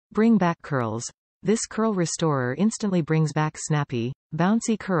Bring back curls. This curl restorer instantly brings back snappy,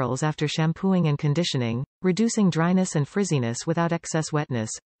 bouncy curls after shampooing and conditioning, reducing dryness and frizziness without excess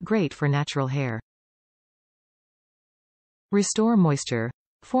wetness. Great for natural hair. Restore moisture.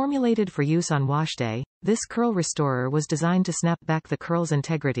 Formulated for use on wash day, this curl restorer was designed to snap back the curl's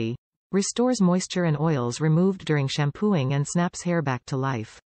integrity, restores moisture and oils removed during shampooing and snaps hair back to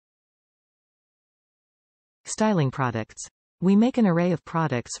life. Styling products. We make an array of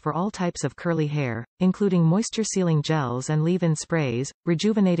products for all types of curly hair, including moisture-sealing gels and leave-in sprays,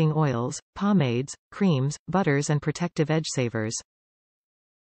 rejuvenating oils, pomades, creams, butters and protective edge savers.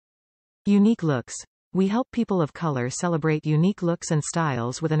 Unique looks. We help people of color celebrate unique looks and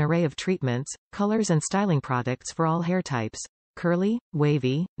styles with an array of treatments, colors and styling products for all hair types: curly,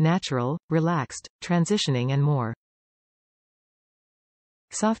 wavy, natural, relaxed, transitioning and more.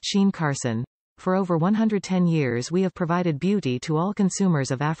 SoftSheen-Carson. For over 110 years we have provided beauty to all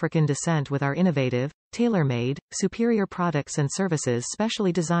consumers of African descent with our innovative, tailor-made, superior products and services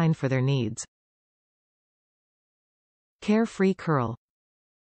specially designed for their needs. Carefree Curl.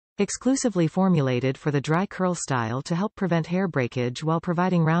 Exclusively formulated for the dry curl style to help prevent hair breakage while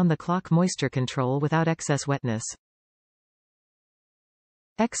providing round-the-clock moisture control without excess wetness.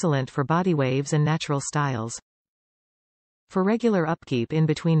 Excellent for body waves and natural styles. For regular upkeep in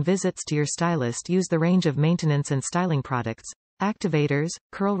between visits to your stylist, use the range of maintenance and styling products, activators,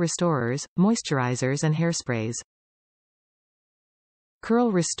 curl restorers, moisturizers and hairsprays.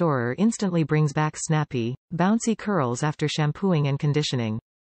 Curl Restorer instantly brings back snappy, bouncy curls after shampooing and conditioning.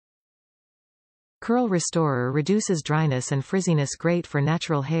 Curl Restorer reduces dryness and frizziness. Great for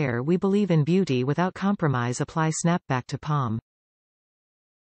natural hair. We believe in beauty without compromise. Apply snapback to palm.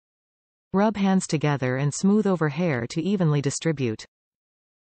 Rub hands together and smooth over hair to evenly distribute.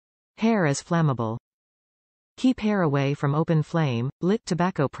 Hair is flammable. Keep hair away from open flame, lit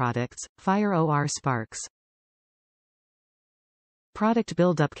tobacco products, fire or sparks. Product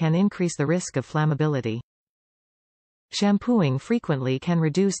buildup can increase the risk of flammability. Shampooing frequently can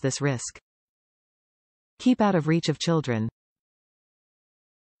reduce this risk. Keep out of reach of children.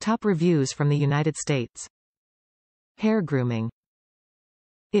 Top reviews from the United States. Hair grooming.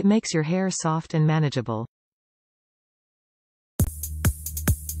 It makes your hair soft and manageable.